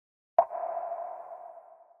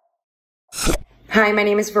Hi, my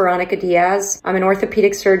name is Veronica Diaz. I'm an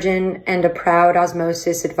orthopedic surgeon and a proud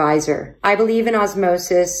Osmosis advisor. I believe in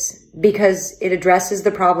Osmosis because it addresses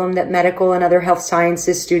the problem that medical and other health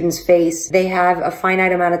sciences students face. They have a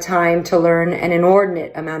finite amount of time to learn an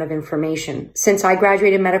inordinate amount of information. Since I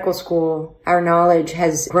graduated medical school, our knowledge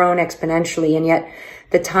has grown exponentially, and yet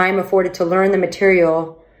the time afforded to learn the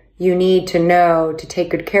material you need to know to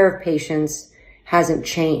take good care of patients hasn't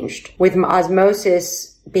changed. With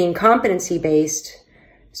Osmosis being competency-based,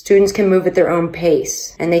 students can move at their own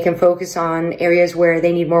pace, and they can focus on areas where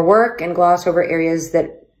they need more work and gloss over areas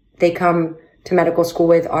that they come to medical school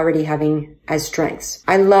with already having as strengths.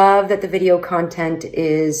 I love that the video content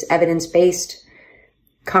is evidence-based,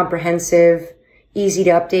 comprehensive, easy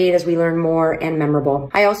to update as we learn more, and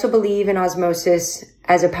memorable. I also believe in Osmosis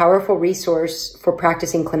as a powerful resource for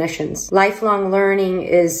practicing clinicians. Lifelong learning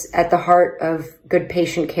is at the heart of good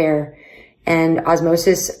patient care, and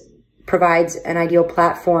Osmosis provides an ideal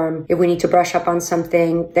platform if we need to brush up on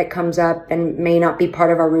something that comes up and may not be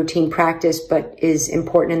part of our routine practice, but is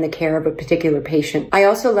important in the care of a particular patient. I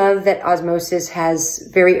also love that Osmosis has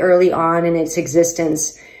very early on in its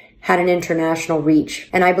existence had an international reach.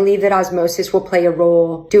 And I believe that Osmosis will play a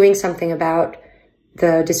role doing something about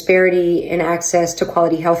the disparity in access to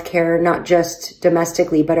quality healthcare, not just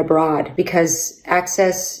domestically, but abroad, because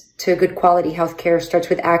access to good quality healthcare starts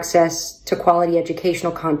with access to quality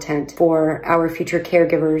educational content for our future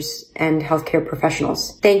caregivers and healthcare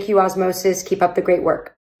professionals. Thank you, Osmosis. Keep up the great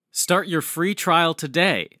work. Start your free trial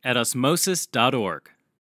today at osmosis.org.